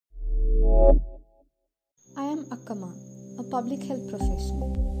Kamal, a public health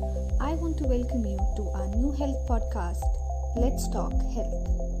professional. I want to welcome you to our new health podcast, Let's Talk Health.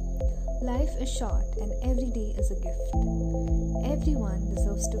 Life is short and every day is a gift. Everyone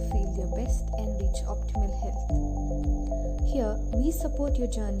deserves to feel their best and reach optimal health. Here, we support your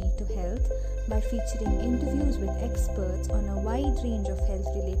journey to health by featuring interviews with experts on a wide range of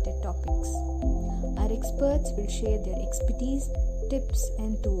health-related topics. Our experts will share their expertise, tips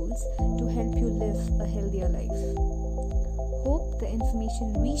and tools to help you live a healthier life. Hope the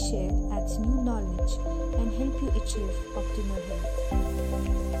information we share adds new knowledge and help you achieve optimal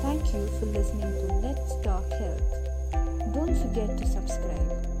health. Thank you for listening to Let's Talk Health. Don't forget to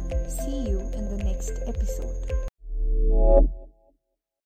subscribe. See you in the next episode.